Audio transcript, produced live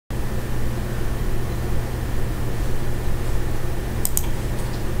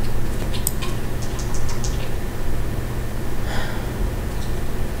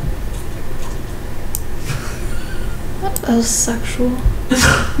was sexual.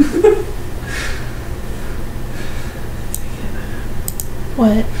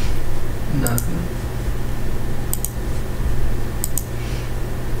 What? Nothing.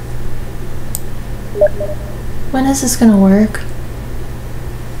 When is this gonna work?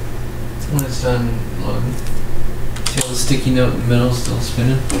 When it's done loading. See all the sticky note in the middle still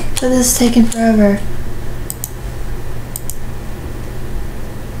spinning? But this is taking forever.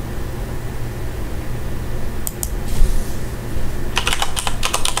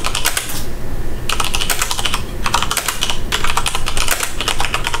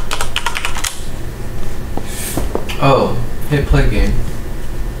 Oh, hit play game.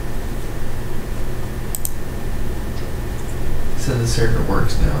 So the server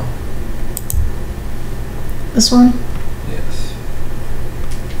works now. This one? Yes.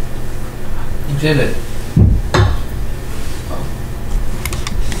 You did it. Oh.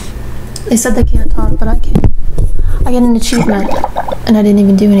 They said they can't talk, but I can. I get an achievement, and I didn't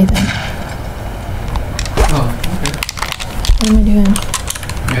even do anything. Oh, okay. What am I doing?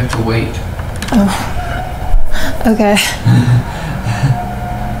 You have to wait. Oh. Okay.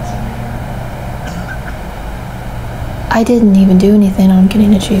 I didn't even do anything on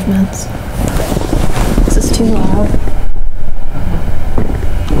getting achievements. This is too loud.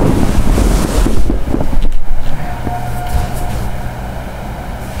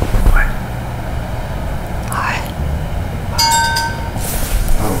 Hi.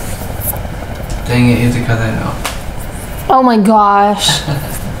 Oh. Dang it, you have to cut that out. Oh my gosh.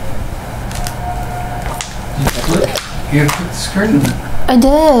 You have to click the screen. I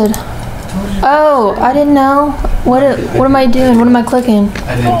did. Oh, I didn't know. What am I doing? What am I clicking?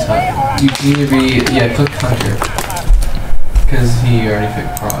 I didn't tell you. You need to be, yeah, click Hunter. Because he already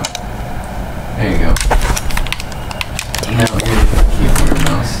picked prod. There you go. And now you're going to pick keyboard and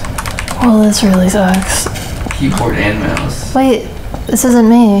mouse. Well, this really sucks. Keyboard and mouse. Wait, this isn't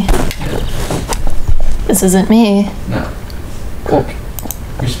me. Yeah. This isn't me. No. Look,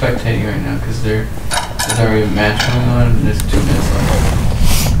 you're spectating right now because there's already a match going on and there's 2 minutes left.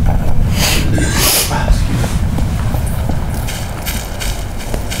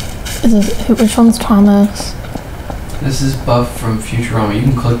 Which one's Thomas? This is Buff from Futurama. You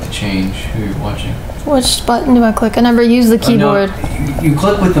can click to change who you're watching. Which button do I click? I never use the keyboard. Oh, no, you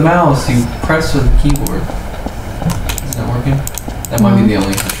click with the mouse. You press with the keyboard. Is that working? That might be the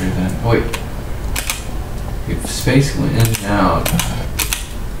only country then. Wait. Your space went in and out.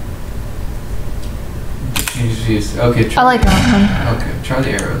 Okay, I like that one. Okay, try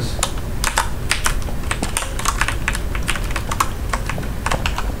the arrows.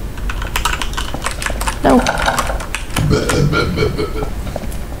 No.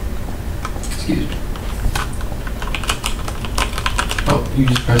 Excuse me. Oh, you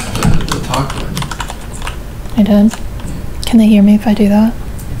just pressed the talk button. I did. Can they hear me if I do that?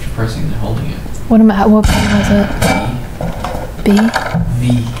 If you're pressing and holding it. What button was it? B? V.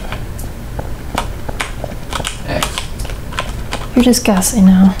 X. You're just guessing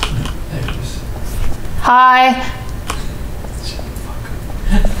now. There it is. Hi. Shut the fuck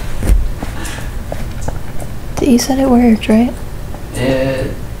up. You said it worked, right?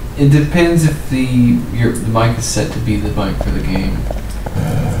 It depends if the mic is set to be the mic for the game.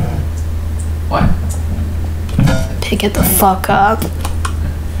 What? Pick it the fuck up.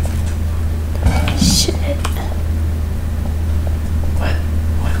 Shit. What?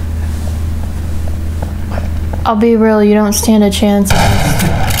 I'll be real, you don't stand a chance.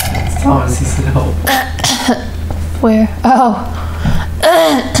 Thomas, he said help. Where? Oh.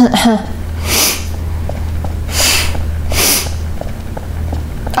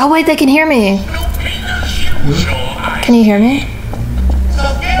 Oh wait, they can hear me. Can you hear me? So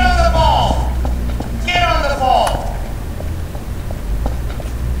get on the ball. Get on the ball.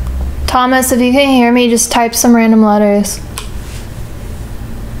 Thomas, if you can hear me, just type some random letters.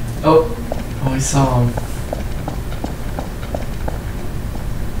 Oh, I saw him.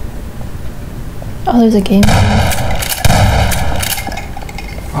 Oh, there's a game.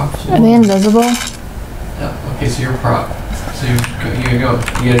 Are they invisible? Yeah, okay, so you're a prop. So you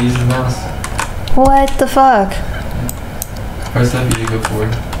gotta use the mouse. What the fuck? Press W to go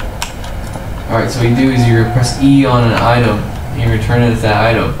forward. Alright, so what you do is you press E on an item, and you return it as that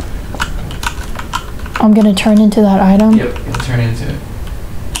item. I'm gonna turn into that item? Yep, you'll turn into it.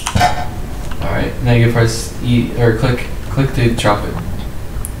 Alright, now you can press E, or click to drop it.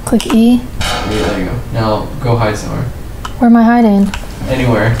 Click E? Yeah, there you go. Now go hide somewhere. Where am I hiding?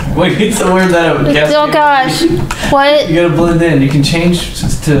 Anywhere. Wait, somewhere that I would guess. Oh gosh. What? You gotta blend in. You can change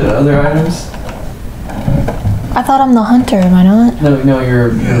to other items. I thought I'm the hunter, am I not? No,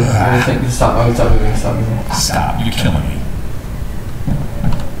 you're thinking, stop moving. Stop, you're killing me.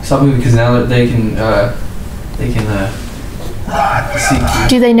 Stop moving, because now that they can see you.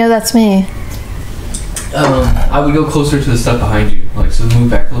 Do they know that's me? I would go closer to the stuff behind you, like, so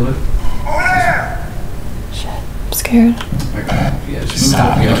move back a little bit. Shit, I'm scared. Okay. Yeah, just move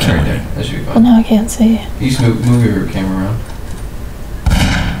up. Yeah, right there. That should be fine. Well, now I can't see. You just move your camera around.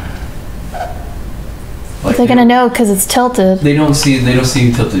 Like, They're gonna know because it's tilted. They don't see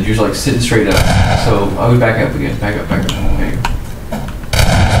you tilted. You're like sitting straight up. So I would back up again. Back up. There you go.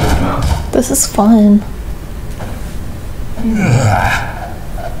 Just the mouse. This is fun.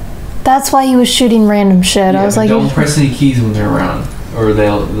 That's why he was shooting random shit. Yeah, I was like, don't press any keys when they're around, or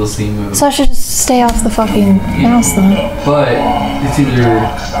they'll see you move. so I should just stay off the fucking mouse then. But it's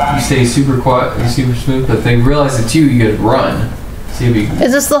either you stay super quiet, or super smooth. But if they realize it's you, you gotta run. See if you.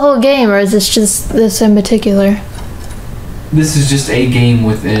 Is this the whole game, or is this just this in particular? This is just a game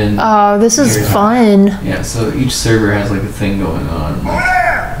within. Oh, this is fun. Yeah, so each server has like a thing going on. Like,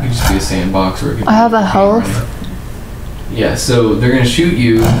 it could just be a sandbox, or it could I be have a health. running. Yeah, so they're gonna shoot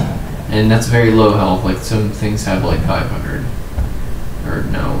you, and that's very low health. Like some things have like 500, or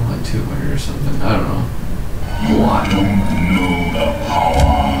no, like 200 or something. I don't know.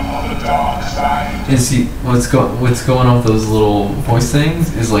 And see, what's going on with those little voice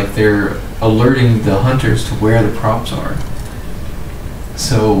things is like they're alerting the hunters to where the props are.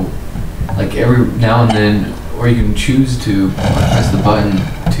 So, like every now and then, or you can choose to press the button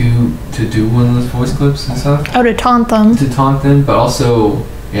to do one of those voice clips and stuff. Oh, to taunt them. To taunt them, but also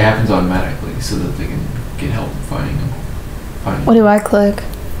it happens automatically so that they can get help finding them. What do I click?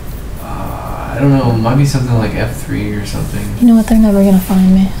 I don't know. It might be something like F3 or something. You know what? They're never gonna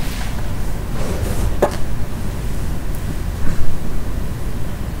find me.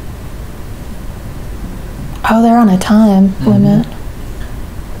 Oh, they're on a time limit.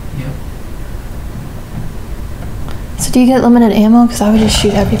 Yep. So do you get limited ammo? Because I would just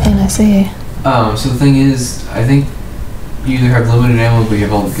shoot everything I see. So the thing is, I think you either have limited ammo, but you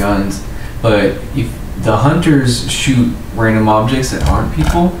have all the guns. But if the hunters shoot random objects that aren't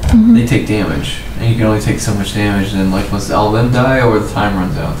people, they take damage, and you can only take so much damage. And then, like, once all of them die or the time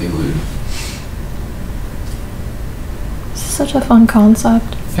runs out, they lose. This is such a fun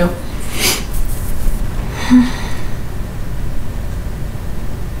concept. Yep.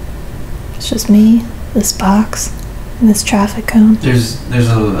 It's just me, this box, and this traffic cone. There's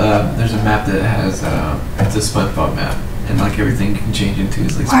a map that has it's a SpongeBob map, and like everything you can change into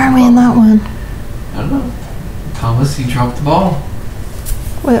is like. Why are we in that one? I don't know. Thomas, you dropped the ball.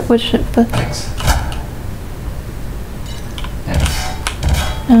 Which? But X.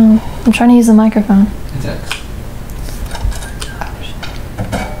 no, I'm trying to use the microphone. It's X.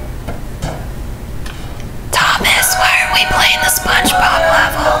 Thomas, why are we playing the SpongeBob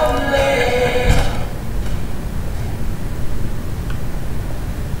level?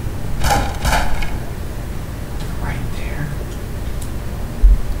 Right there.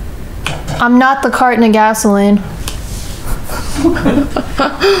 I'm not the carton of gasoline.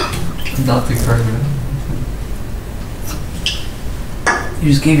 Not the carton. You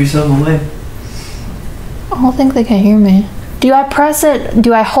just gave yourself away. I don't think they can hear me. Do I press it?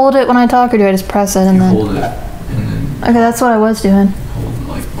 Do I hold it when I talk, or do I just press it and then? Hold it, and then Okay, that's what I was doing. hold it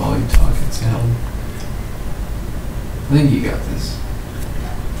like while you talk and sound. I think you got this.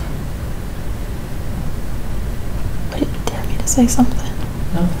 Wait, you dare me to say something?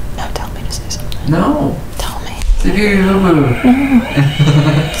 No. No, tell me to say something. No. Tell me. Say your little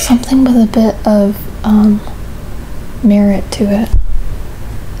No. Something with a bit of merit to it.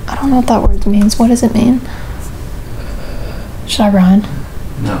 I don't know what that word means. What does it mean? Should I run?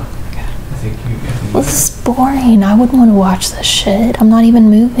 No. Okay. I think you. Well, this is boring. I wouldn't want to watch this shit. I'm not even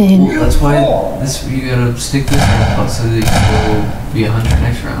moving. Well, that's why you gotta stick this round so that you can go be a hunter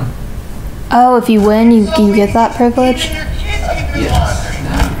next round. Oh, if you win, you get that privilege? Yes.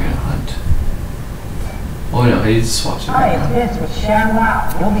 Now you're gonna hunt. Oh no, I just swatched it Hi, right it's now. Vince with Shan Wow.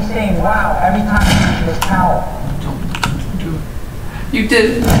 You'll be saying wow every time you use this towel. Don't do it. You did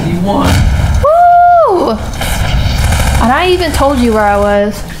it. You won. Woo! And I even told you where I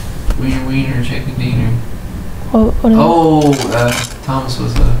was. Wiener, chicken dinner. What is Oh, Thomas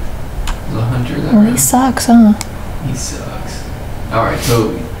was a hunter that Well, he round. sucks, huh? He sucks. Alright,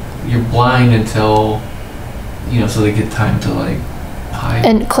 so you're blind until, so they get time to like hide.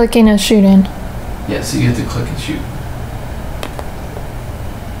 And clicking is shooting. Yeah, so you have to click and shoot.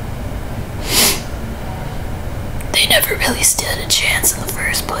 They never really stood a chance in the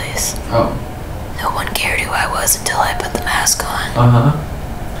first place. Oh. No one cared who I was until I put the mask on. Uh-huh.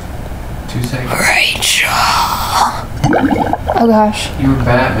 2 seconds. Rachel. Oh gosh. You were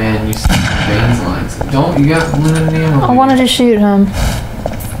Batman, you see the veins lines. You got limited ammo. I wanted to shoot him.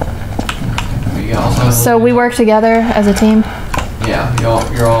 you also have So we work together as a team? Yeah,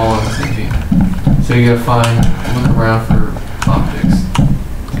 you're all on the same team. So you gotta look around for objects.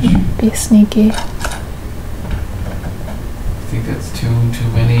 Be sneaky. I think that's too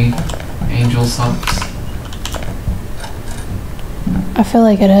many angel sumps. I feel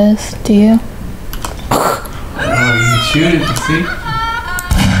like it is. Do you? I don't know, you can shoot it, you see?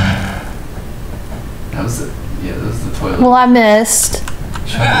 That was the toilet. Well, I missed.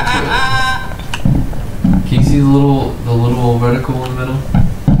 Shut the toilet. Can you see the little reticle in the middle?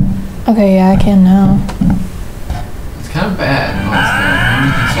 Okay, yeah, I can now. It's kind of bad. Oh, it's bad. Maybe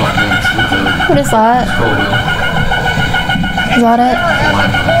you can swap next with the What is that? scroll wheel. Is that it? The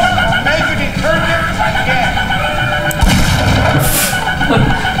line glass. Make a detergent again.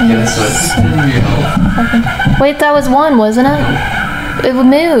 Yeah, so it's just gonna be help. Okay. Wait, that was one, wasn't it? It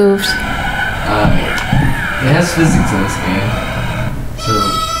moved. It has physics in this game, so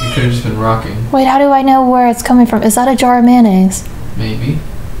you could have just been rocking. Wait, how do I know where it's coming from? Is that a jar of mayonnaise? Maybe.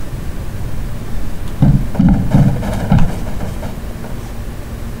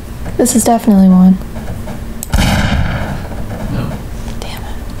 This is definitely one. No. Damn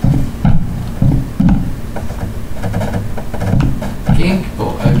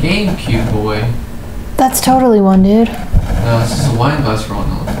A GameCube away. That's totally one, dude. No, it's just a wine glass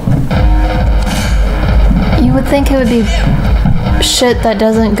rolling on the floor. You would think it would be shit that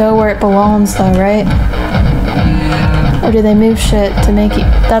doesn't go where it belongs, though, right? Yeah. Or do they move shit to make it?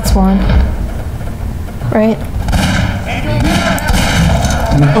 That's one. Right?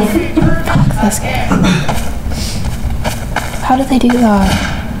 No. Fuck this game. How did they do that?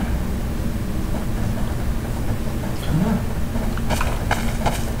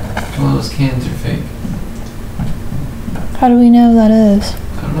 One of those cans are fake. How do we know that is?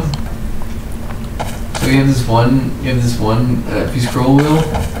 I don't know. So you have this one, if you scroll wheel,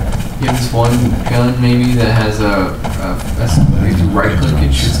 you have this one gun maybe that has if you right click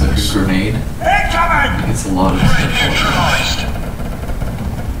it shoots like a grenade. Incoming! It's a lot of stuff.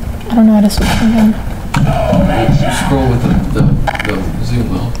 I don't know how to switch my gun. You scroll with the zoom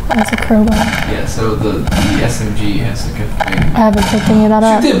wheel. That's a crowbar. Yeah, so the SMG has like a big... I haven't picked any of that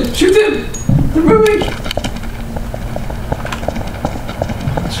up. Shoot them! Shoot them! They're moving!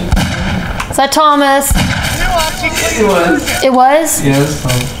 Is that Thomas? It was. It was? Yeah, it was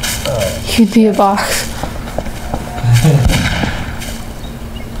fun. You'd be a box.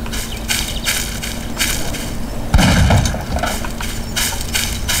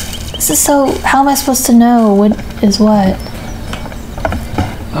 This is so... How am I supposed to know what is what?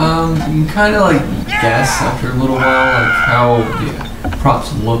 You can kind of like guess after a little while like how the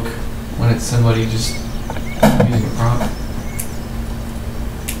props look when it's somebody just using a prop.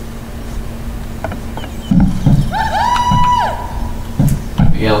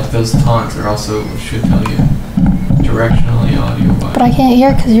 Yeah, like those taunts are also should tell you directionally audio wise. But I can't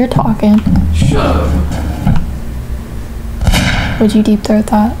hear because you're talking. Shut up. Would you deep throat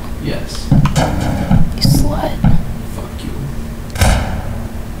that? Yes. You slut. Fuck you.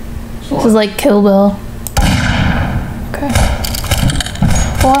 This is like Kill Bill. Okay.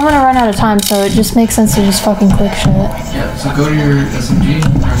 Well, I'm gonna run out of time, so it just makes sense to just fucking click shit. Yeah, so go to your SMG,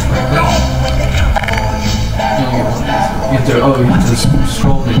 press right click. You only get one of these. You have to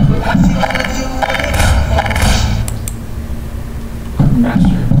scroll and click.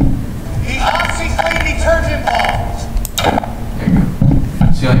 Faster. OxyClean detergent balls. There you go.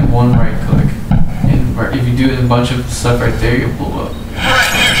 So you only have one right click. And if you do a bunch of stuff right there, you'll blow up.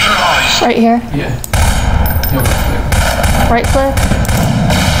 Right here. Yeah. No right click. Right click.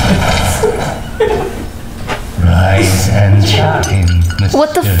 Rise and shine, Mr.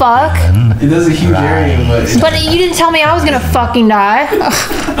 What the fuck? Dillon. It does a huge area, but it's But you didn't tell me I was gonna fucking die.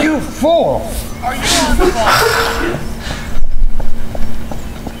 You fool! Are you on the ball?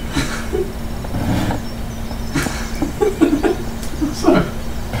 sorry.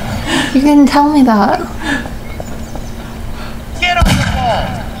 You didn't tell me that. Get on the ball!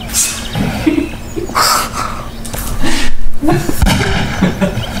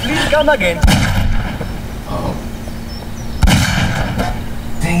 Please come again. Oh.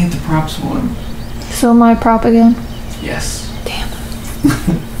 Dang it, the props won. So am I prop again? Yes. Damn.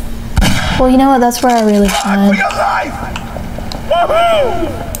 Well, you know what? That's where I really shine. Alive! Woohoo!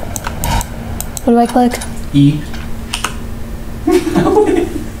 What do I click? E.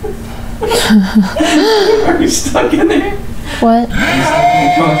 Are you stuck in there? What? Are you stuck in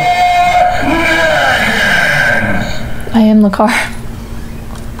the car? I am the car.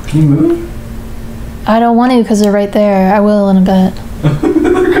 Can you move? I don't want to because they're right there. I will in a bit.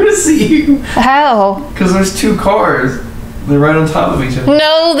 They're gonna see you. How? Because there's two cars. They're right on top of each other.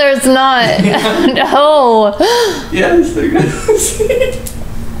 No, there's not. No. Yes, they're gonna see it.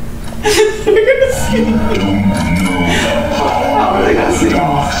 They're gonna see it. How are they gonna see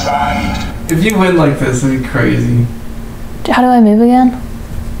it? If you win like this, it'd be crazy. How do I move again?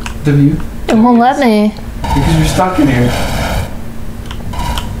 W. It won't let me. Because you're stuck in here.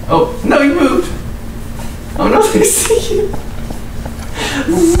 Oh, no, you moved. Oh no, they see you.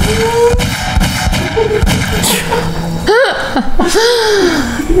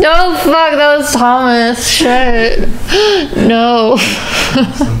 No, fuck, that was Thomas. Shit. No.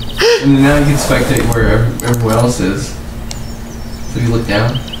 And now you can spectate where everyone else is. So if you look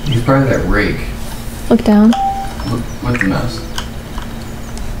down, he's probably that rake. Look down. Look with the mouse.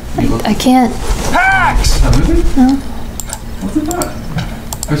 I can't. Not moving? No. What's it about?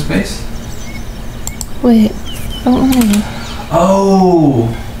 Press space? Wait. I don't want to. Oh!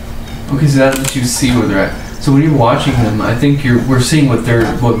 Okay, so that lets you see where they're at. So when you're watching them, I think we're seeing what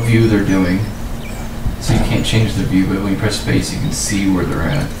view they're doing. So you can't change the view, but when you press space, you can see where they're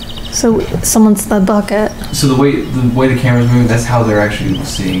at. So someone's the bucket. So the way the camera's moving, that's how they're actually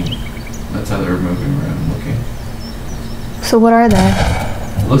seeing. That's how they're moving around, looking. So what are they?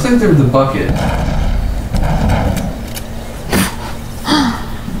 It looks like they're the bucket.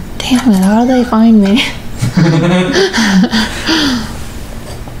 Damn it! How do they find me?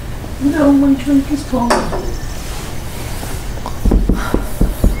 No, my drink is cold.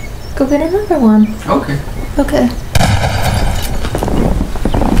 Go get another one. Okay. Okay.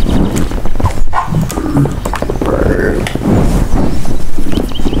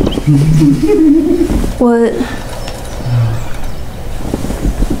 What?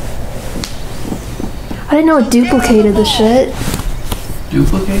 I didn't know it duplicated the shit.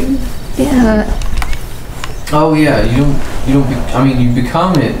 Duplicated? Yeah. Oh yeah, you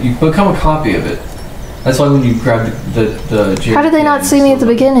become it. You become a copy of it. That's why when you grab the How did they not see me at the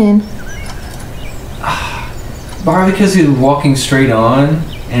beginning? Probably because you were walking straight on,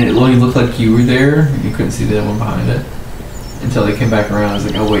 and it only looked like you were there. And you couldn't see the other one behind it until they came back around. I was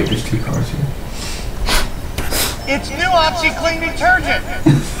like, oh wait, there's 2 cars here. It's new OxyClean detergent.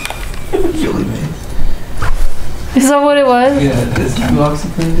 Really, man. Is that what it was? Yeah, it's new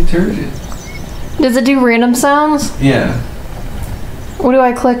OxyClean detergent. Does it do random sounds? Yeah. What do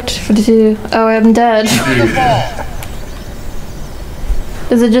I click to do? Oh, I'm dead.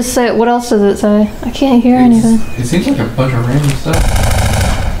 Does it just say, what else does it say? I can't hear anything. It seems like a bunch of random stuff.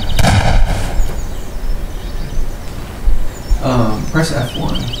 Press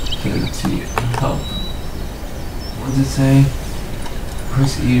F1 to see help. What does it say?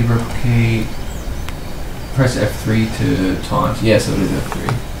 Press E to replicate. Press F3 to taunt. Yeah, so it is F3.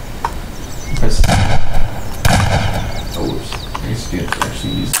 Press. Oh, whoops. I guess you have to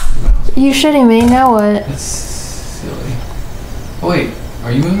actually use the mouse. You shitting me? Now what? That's silly. Oh, wait.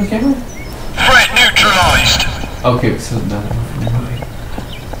 Are you moving the camera? Threat neutralized. Okay, so now we're moving.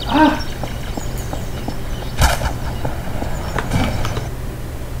 Ah!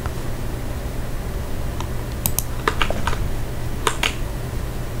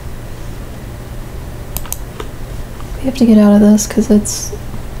 We have to get out of this because it's...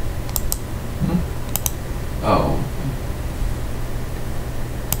 Oh.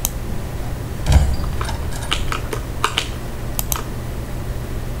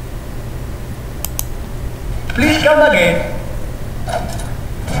 Please come again.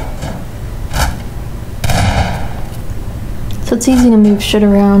 So it's easy to move shit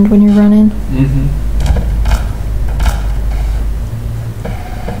around when you're running. Mm-hmm.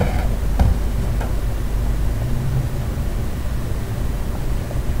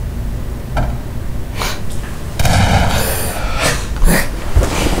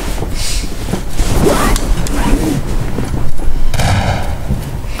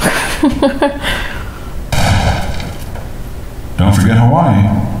 Don't forget Hawaii.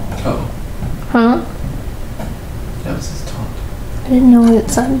 Oh, Huh? that was his taunt. I didn't know what it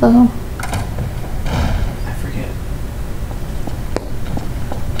said though. I forget.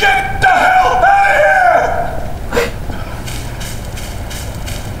 Get the hell out of here!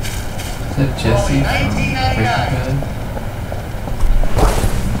 Is that Jesse from Breaking Bad?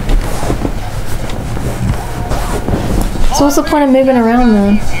 So what's the point of moving around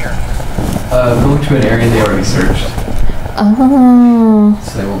then? Going to an area they already searched. Oh.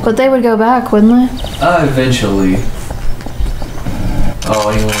 So they won't. But they would go back, wouldn't they? Eventually.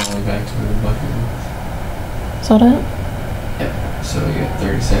 Oh, you went all the way back to the bucket. Is that it? Yep. So you get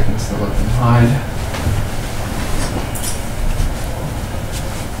 30 seconds to let them hide.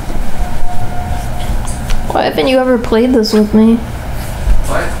 Why haven't you ever played this with me?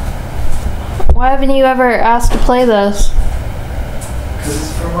 What? Why haven't you ever asked to play this?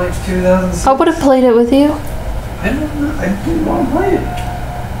 from like 2006. I would have played it with you, I don't know. I didn't want to play it.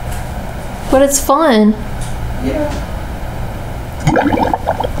 but it's fun. Yeah.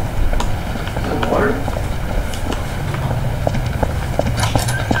 The water.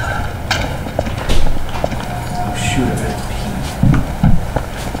 Oh shoot! I meant to pee.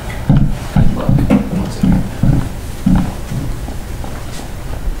 Good luck. One second.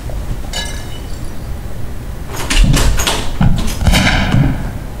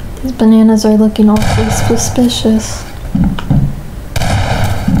 These bananas are looking awfully suspicious.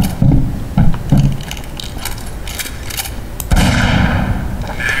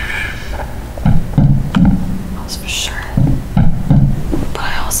 I was for sure, but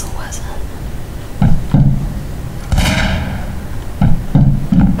I also wasn't.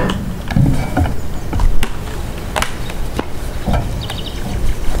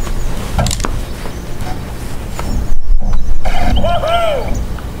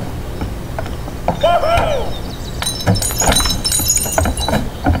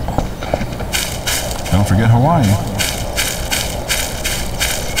 Don't forget Hawaii.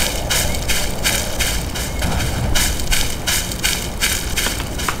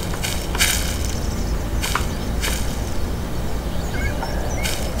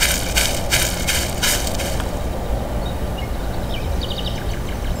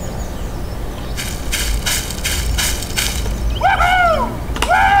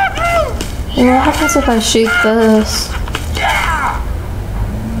 Hey, what happens if I shoot this?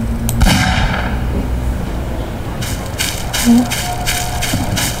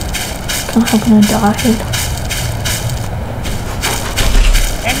 Kinda hoping I died.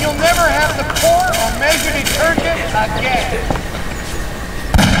 And you'll never have to pour or measure detergent again.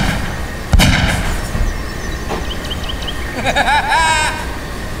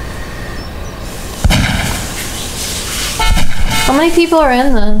 How many people are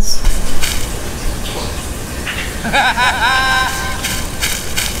in this?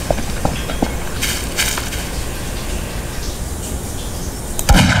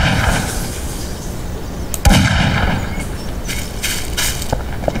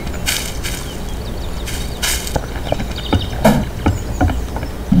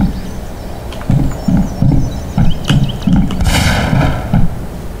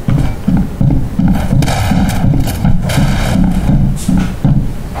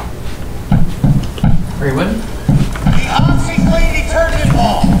 Wait, what? The OxyClean detergent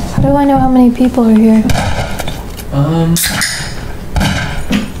ball. How do I know how many people are here?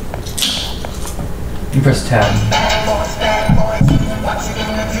 You press tab.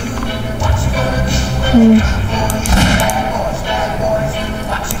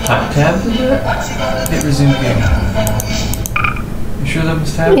 Tab did that? Hit resume game. You sure that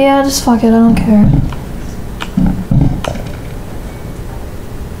was tab? Yeah, just fuck it, I don't care.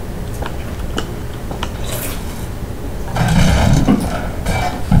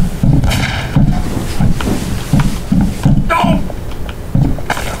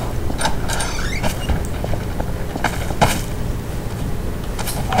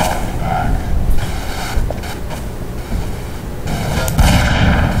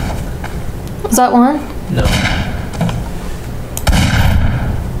 Is that one? No.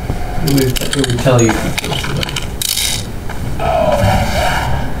 It would tell you if you killed somebody.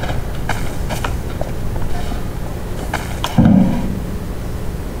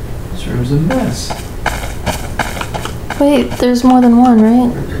 This room's a mess. Wait, there's more than one,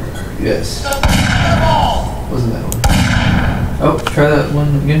 right? Yes. Wasn't that one? Oh, try that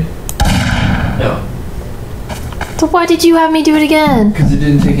one again. No. So why did you have me do it again? Because it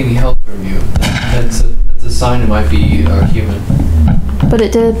didn't take any help from you. That's a sign it might be human. But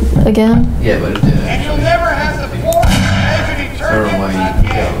it did again? Yeah, but it did And you'll actually. never have to pour or measure I don't know detergent why you got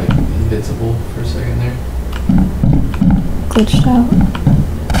again. like invincible for a second there. Glitched out.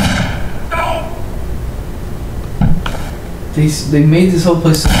 They made this whole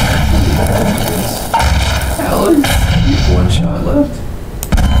place so Alan, you have one shot left.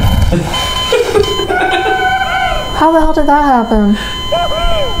 How the hell did that happen?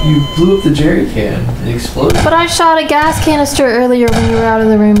 You blew up the jerry can. It exploded. But I shot a gas canister earlier when you were out of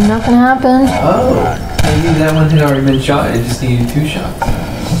the room and nothing happened. Oh, maybe that one had already been shot. It just needed 2 shots.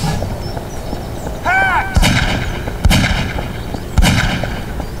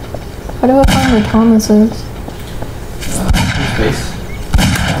 How do I find where Thomas is? Space.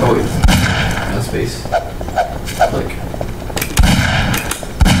 Oh wait, no space. Click.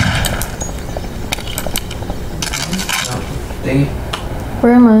 No, dang it.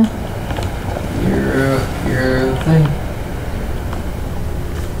 Where am I? Your thing.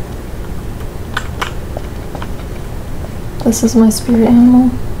 The This is my spirit animal.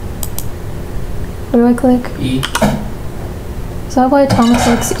 What do I click? E. Is that why Thomas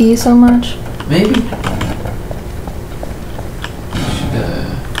likes E so much? Maybe. You should,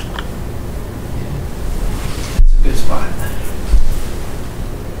 yeah. That's a good spot.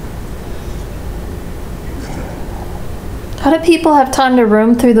 How do people have time to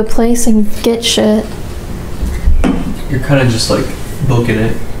roam through the place and get shit? You're kind of just like booking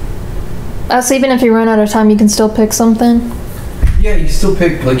it. So even if you run out of time, you can still pick something? Yeah, you still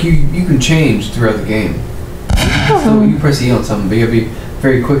pick, like you can change throughout the game. So you press E on something, but you gotta be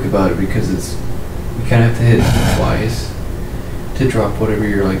very quick about it because you kind of have to hit it twice to drop whatever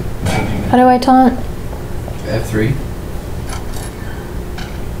you're like changing. How do I taunt? F3.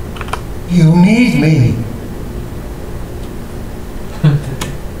 You need me.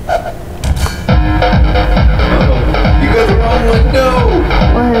 You got the wrong one. No.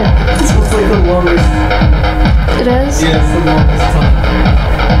 What? This one's like the longest. It is? Yeah, it's the longest time.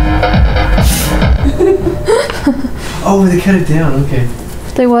 Oh, they cut it down. Okay.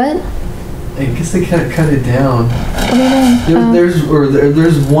 They what? I guess they cut it down. What do you mean?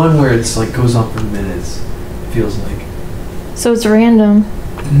 There's one where it's like goes on for minutes. It feels like. So it's random.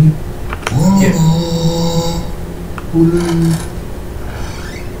 Yeah.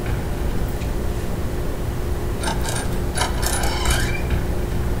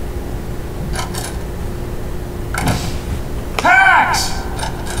 Tax!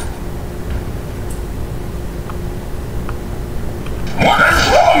 What is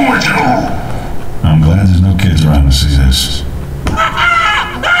wrong with you? I'm glad there's no kids around to see this. Don't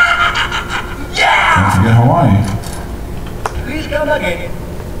forget Hawaii. Please come again.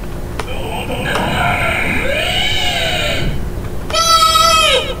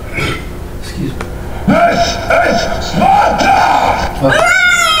 Excuse me. This is Sparta! What?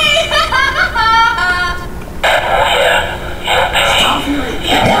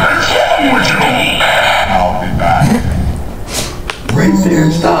 What is wrong with you? I'll be back. Right there.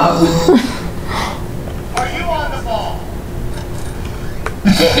 Stop. Are you on the ball?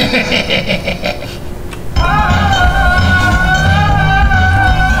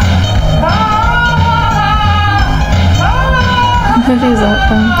 Who is that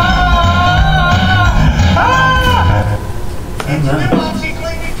from? It's Milwaukee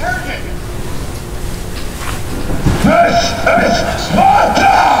Clean Detergent. This is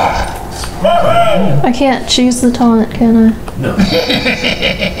Sparta! I can't choose the taunt, can I? No.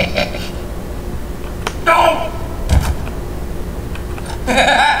 Don't!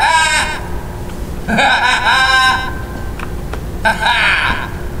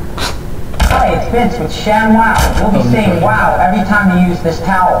 Hi, it's Vince with Shan Wow. You'll be saying wow every time you use this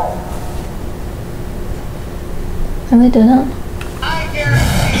towel. And they didn't. I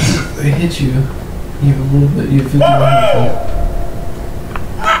guarantee It hit you. You have a little bit. You have 51 health.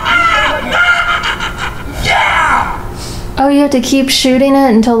 Oh, you have to keep shooting it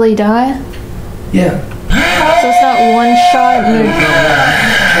until they die? Yeah. So it's not one shot and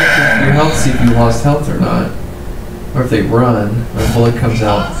Check your health, see if you lost health or not. Or if they run, or a bullet comes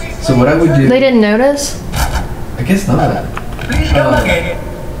out. So what I would do... they didn't notice? I guess not. Please come again.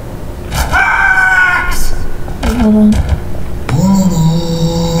 Tax! Hold on.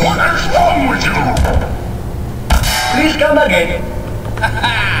 What is wrong with you? Please come again.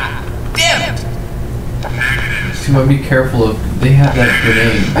 Damn it! So you might be careful of... They have that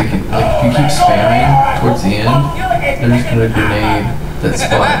grenade. They can, like, if you keep spamming towards the end, they're just gonna grenade that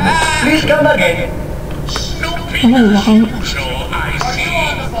spot. Please come again. Am I wrong? Are you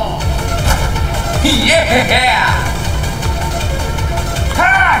on the ball? Yeah!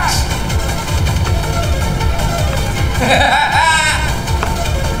 Tax!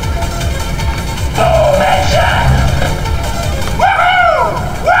 Oh, that shot! Woohoo!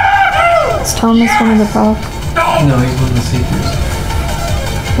 Woohoo! Is Thomas one of the props? No, he's one of the seekers.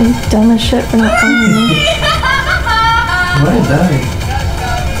 He's dumb as shit for not finding me. Why did that?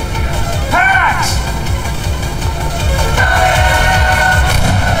 Tax!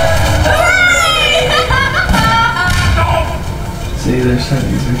 See, there's some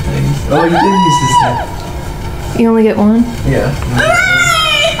user things. Oh, you did use this thing. You only get one? Yeah.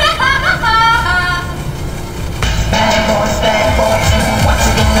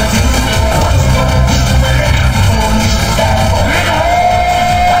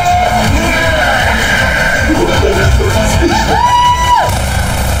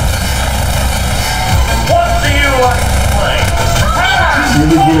 What do you like to play? Did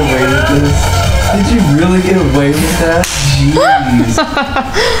you really get away with this? Did you really get away with that? Jeez.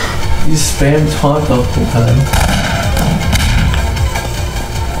 You spam taunt the whole time.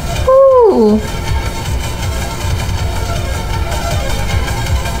 Ooh.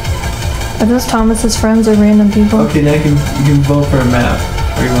 Are those Thomas's friends or random people? Okay, now you can vote for a map.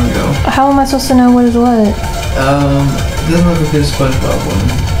 Where you want to go? How am I supposed to know what is what? It doesn't look like there's a SpongeBob one.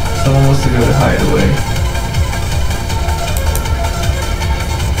 Someone wants to go to Hideaway.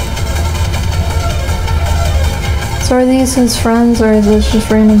 So are these his friends or is this just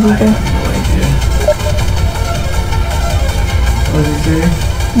random I people? have no idea. What does he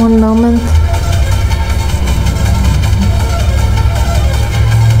say? 1 moment.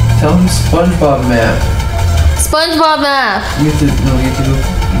 Tell him SpongeBob map. SpongeBob map! You have to go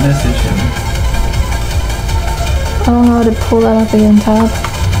message him. I don't know how to pull that up again, tab.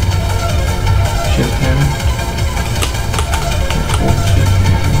 Shift him. Hold shift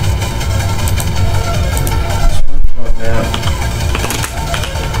him. SpongeBob map.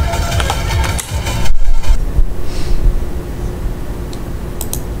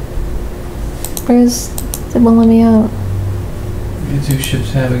 Where's... It won't let me out. You do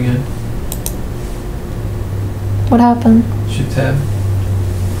shift tab again. What happened? Shift tab.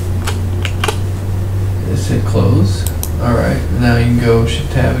 It said close. Alright, now you can go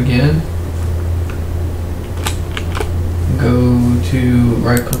shift tab again. Go to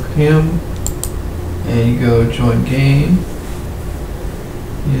right click him. And you go join game.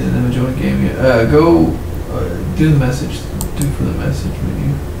 He doesn't have a join game yet. Go do the message. Do for the message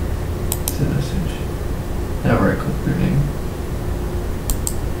menu. Send message. Now right click their name.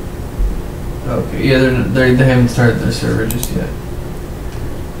 Okay, yeah, they haven't started their server just yet.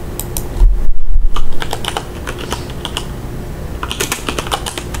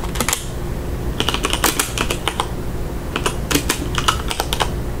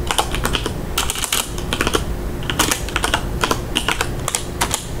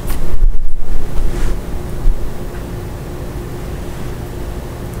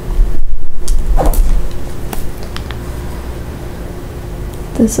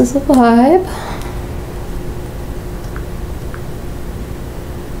 This is a vibe.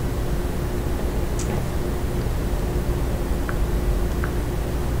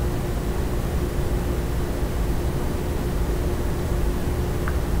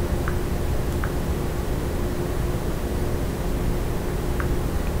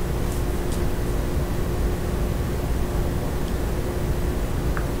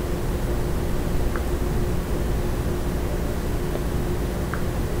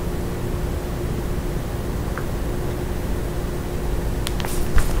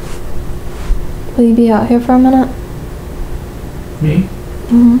 Will you be out here for a minute? Me?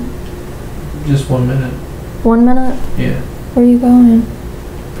 Mm-hmm. Just 1 minute. 1 minute? Yeah. Where are you going?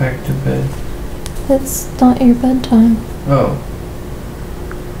 Back to bed. It's not your bedtime. Oh,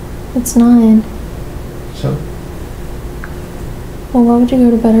 It's 9. so Well, why would you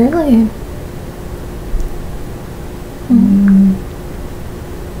go to bed early? Mm.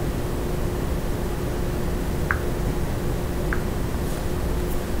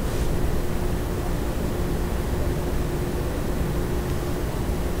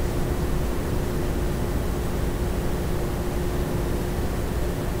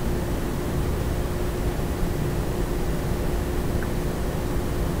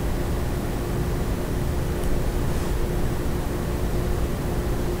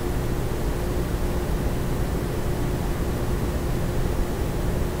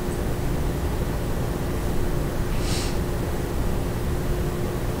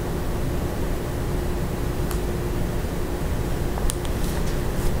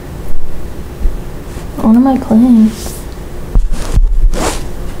 What am I playing?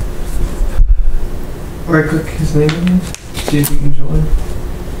 right click his name again. See if you can join.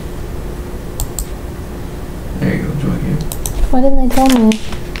 There you go, join game. Why didn't they tell me?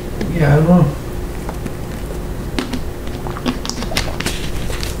 Yeah, I don't know.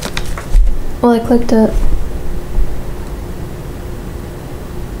 Well, I clicked it.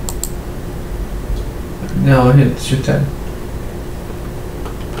 No, hit shift tab.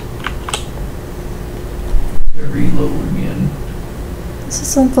 It's gonna reload again. This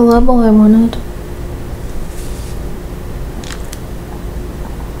isn't the level I wanted.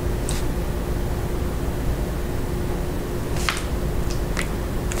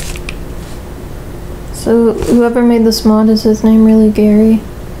 So, whoever made this mod, is his name really Gary?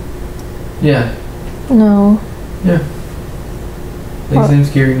 Yeah, No. yeah. I think his name's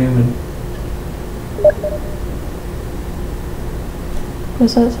Gary Newman. What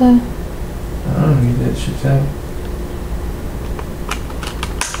does that say? I don't know, he did shift tab.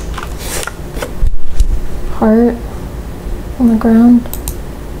 Heart on the ground.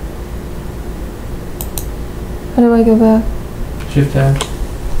 How do I go back? Shift tab.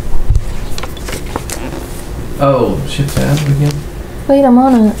 Oh, shift tab again? Wait, I'm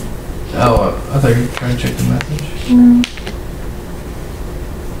on it. Oh, I thought you were trying to check the message. No.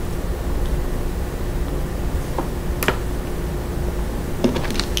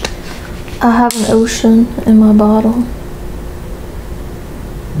 I have an ocean in my bottle.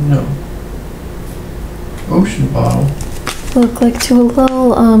 No. Ocean bottle. Look, like to a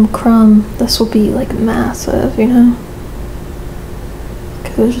little crumb, this will be like massive, you know?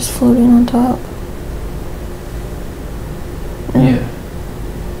 Cause it was just floating on top. Yeah.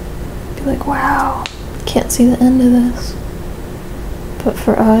 Be like, wow, can't see the end of this. But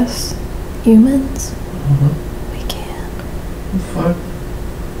for us, humans, we can. Fuck.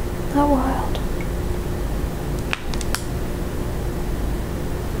 Not wild.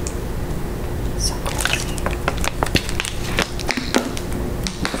 So crazy.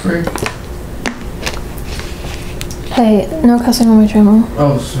 Frick. Hey, no cussing on my channel.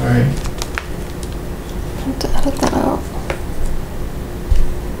 Oh, sorry. I have to edit that out.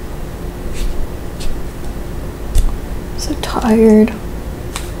 So tired.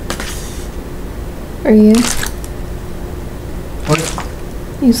 Are you? What?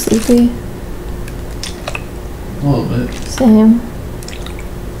 You sleepy? A little bit. Same.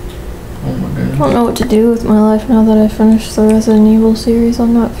 Oh my I goodness. don't know what to do with my life now that I finished the Resident Evil series on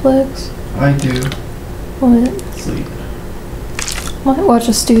Netflix. I do. What? Sleep. Might watch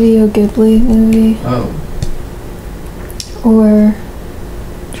a Studio Ghibli movie. Oh. Or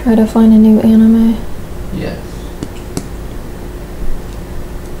try to find a new anime. Yes.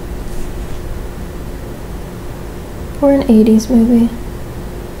 Or an 80s movie.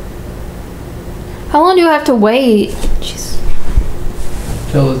 How long do I have to wait? Jeez.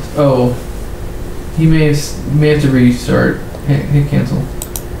 Tell it. Oh. He may have to restart. Hit cancel.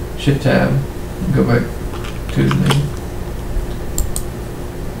 Shift tab. Go back to his name.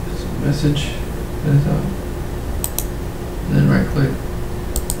 Message. And then right click.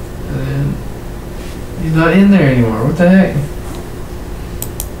 And then he's not in there anymore. What the heck?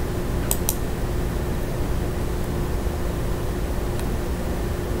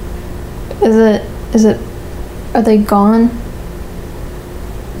 Is it, are they gone?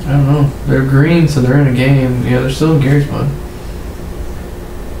 I don't know. They're green, so they're in a game. Yeah, they're still in Garry's Mod.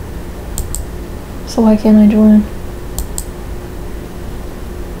 So why can't I join?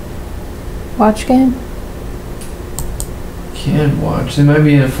 Watch game? Can watch. They might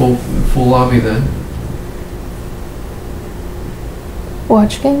be in a full lobby then.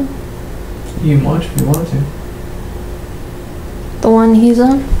 Watch game? You can watch if you want to. The one he's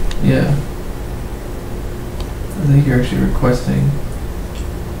on? Yeah. I think you're actually requesting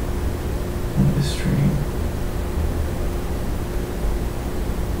on this stream.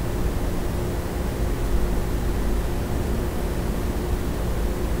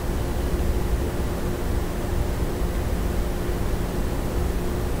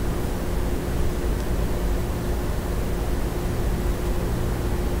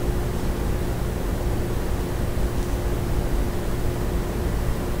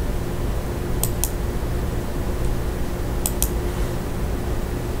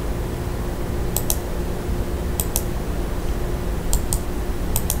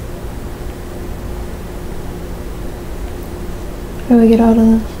 How do I get out of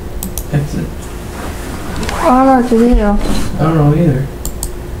this? Exit. I don't know what to do. I don't know either.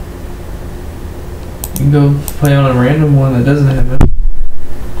 You can go play on a random one that doesn't have it.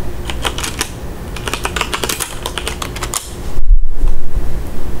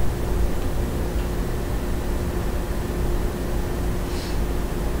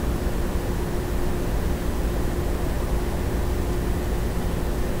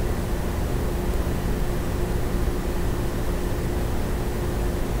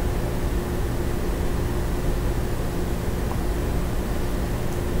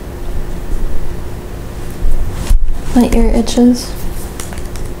 My ear itches.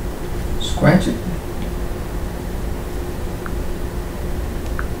 Scratch it.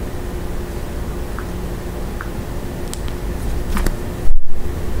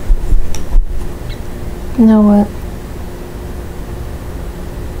 You know what?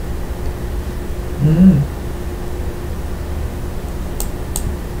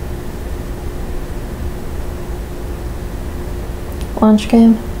 Launch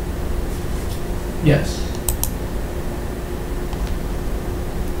game? Yes.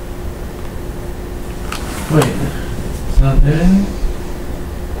 Wait, it's not there anymore?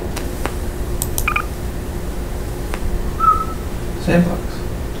 Sandbox.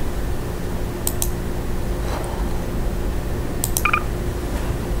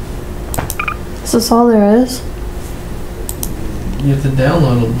 Is this all there is? You have to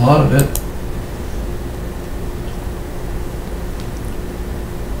download a lot of it.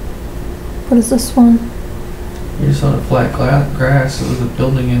 What is this one? You're just on a flat grass with a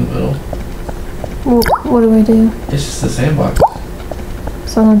building in the middle. Well, what do I do? It's just a sandbox.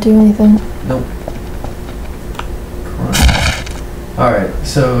 So I don't do anything. Nope. Alright,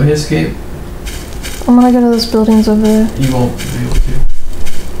 so escape. I'm gonna go to those buildings over there. You won't be able to.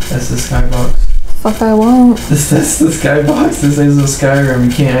 That's the skybox. Fuck, I won't. That's the skybox. This is the Skyrim.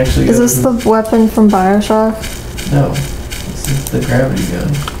 You can't actually. Is this the weapon from Bioshock? No. This is the gravity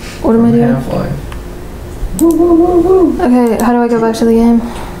gun. What am I doing? Half-Life. Okay, how do I go back to the game?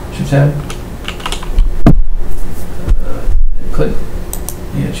 Shift tab. Click.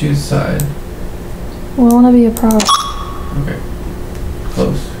 Yeah, choose side. Well, I wanna be a prop. Okay.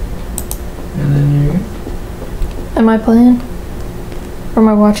 Close. And then you're good. Am I playing? Or am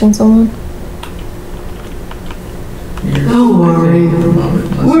I watching someone? Don't worry.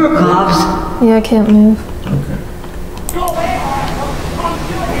 We're cops. Yeah, I can't move. Okay.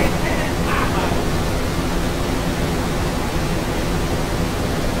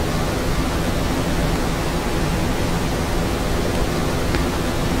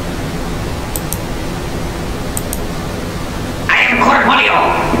 I am Cornholio.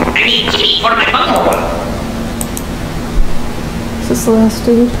 I need key for my bunghole. Is this the last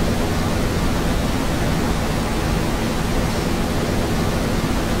dude?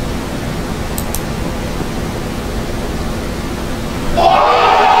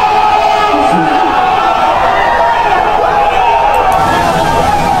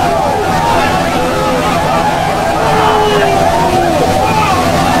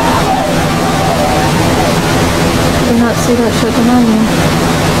 Did not see that shit behind me.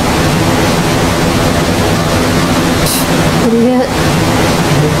 Idiot.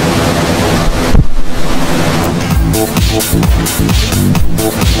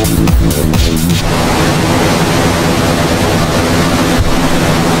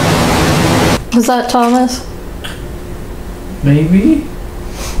 Was that Thomas? Maybe?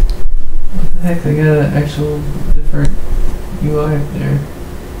 What the heck? They got an actual different UI up there.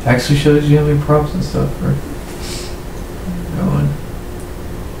 Actually shows you how many props and stuff are going.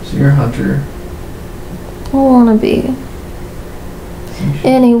 So you're a hunter. I wanna be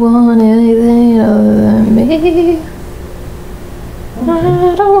anyone, anything other than me. I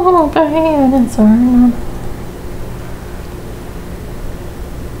don't wanna be an answer.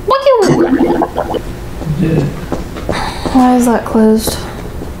 What you? You did it. Why is that closed? I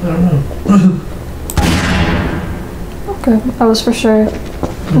don't know. Okay, I was for sure.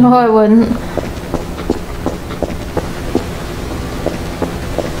 No, I wouldn't.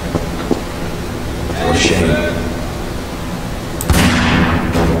 For shame.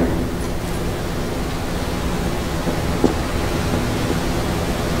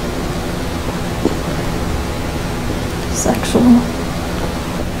 Sexual.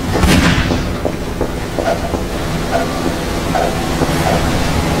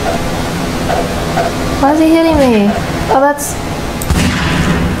 Why is he hitting me? Oh, that's...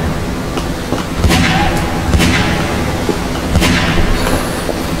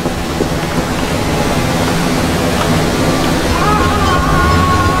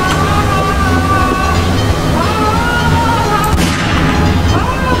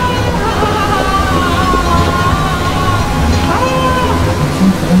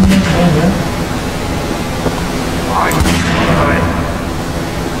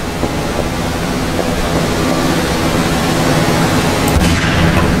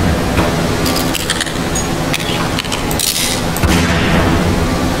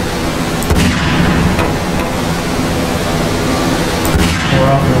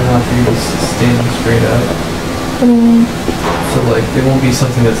 Standing straight up. What do you mean? So like there won't be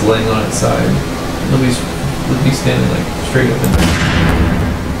something that's laying on its side. It'll be standing like straight up in there.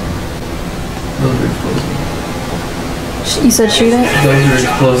 Those are explosive. You said shoot it? Those are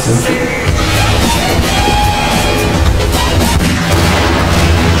explosive.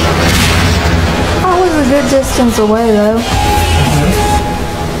 I was a good distance away though.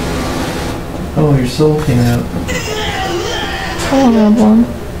 Oh, your soul came out. I don't have one.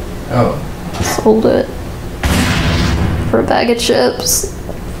 Oh. Sold it. For a bag of chips.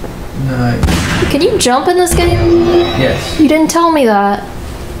 Nice. Can you jump in this game? Yes. You didn't tell me that.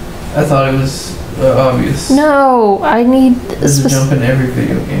 I thought it was obvious. No, I need... There's a jump in every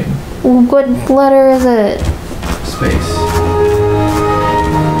video game. What letter is it? Space.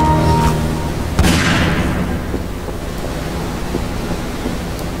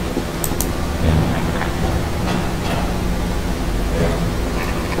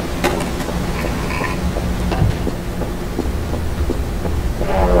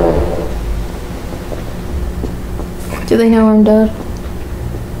 Do they know I'm dead?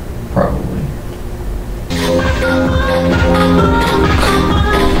 Probably.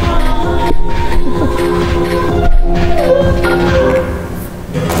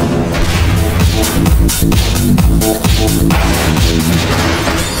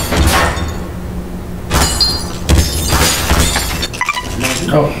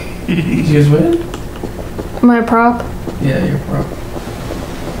 Oh, did you guys win? My prop. Yeah, your prop.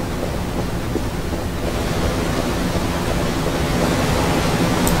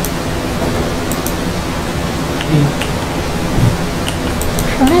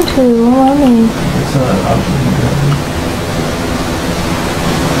 Trying to, won't let me. It's not an option.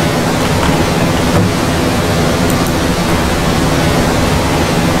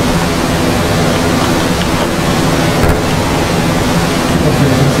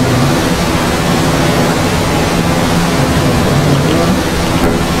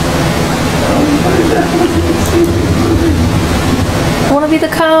 I want to be the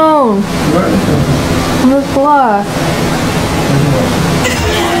cone. On this block.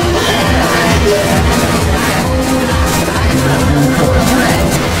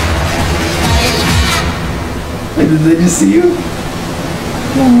 Wait, did they just see you?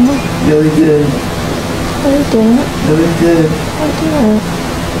 No, Yeah, they did. I didn't. Yeah, they did. I didn't.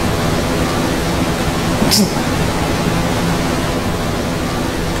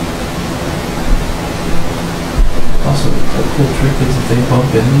 Also, a cool trick is if they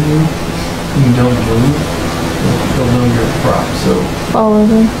bump into you and you don't move, they'll know you're a prop. Follow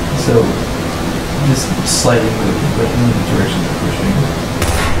them. So just slightly move, but in the direction they're pushing.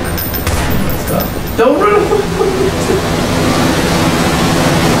 Stop. Don't run!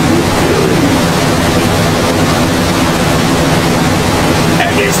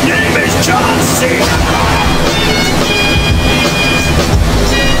 And his name is John C.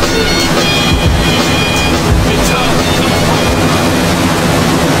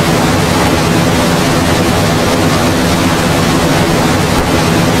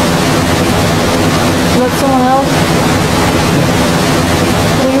 Look, someone else.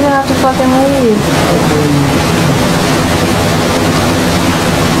 Well, you're gonna have to fucking leave.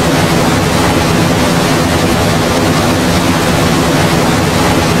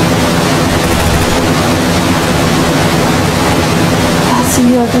 I see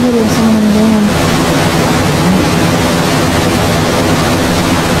you. I figured there was someone in the van.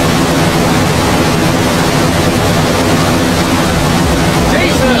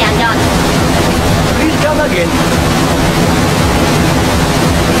 Jason! Please come again.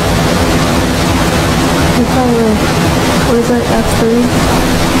 You're probably like, what is it, F3?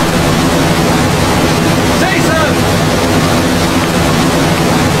 Jason!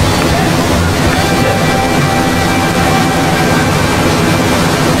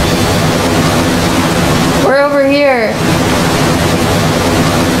 We're over here.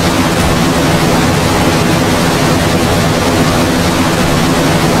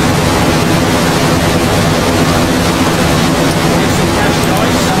 Here's some cash,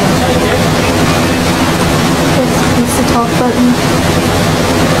 guys. Someone take it. What's the talk button?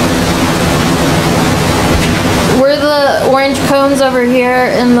 We're the orange cones over here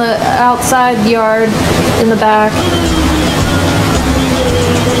in the outside yard in the back.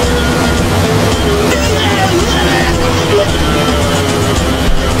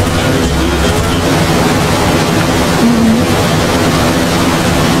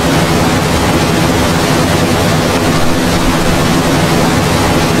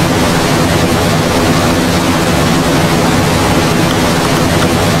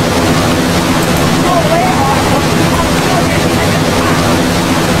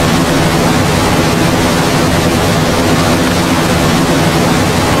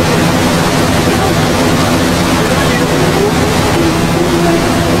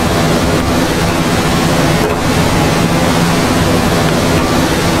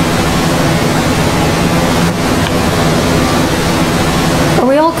 Are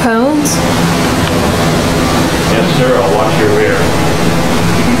we all cones? Yes, sir. I'll watch your rear.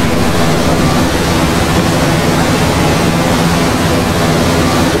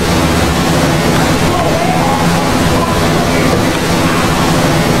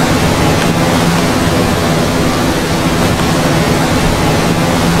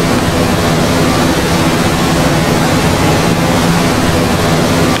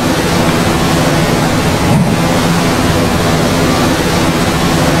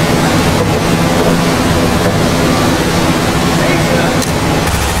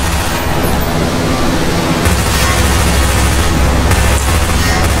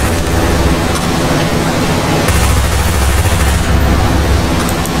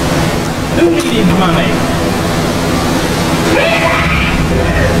 Who needed money?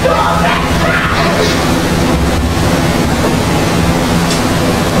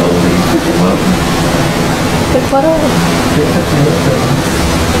 Pick what up?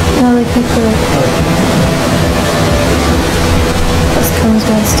 No, they picked it up. Those cones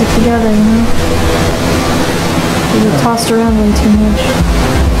gotta stick together, you know? Because it tossed around way too much.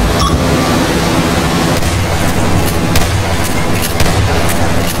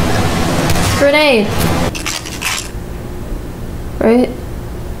 Grenade! Right?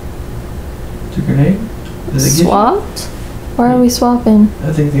 It's a grenade? Does it get you? Swapped? Why are we swapping?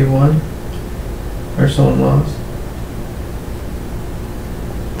 I think they won. Or someone lost.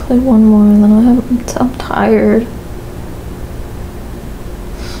 Play one more and then I'm tired.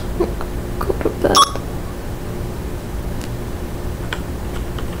 Go to bed.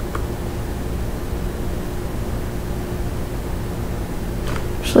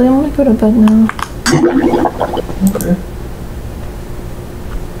 Actually, I want to go to bed now. Okay.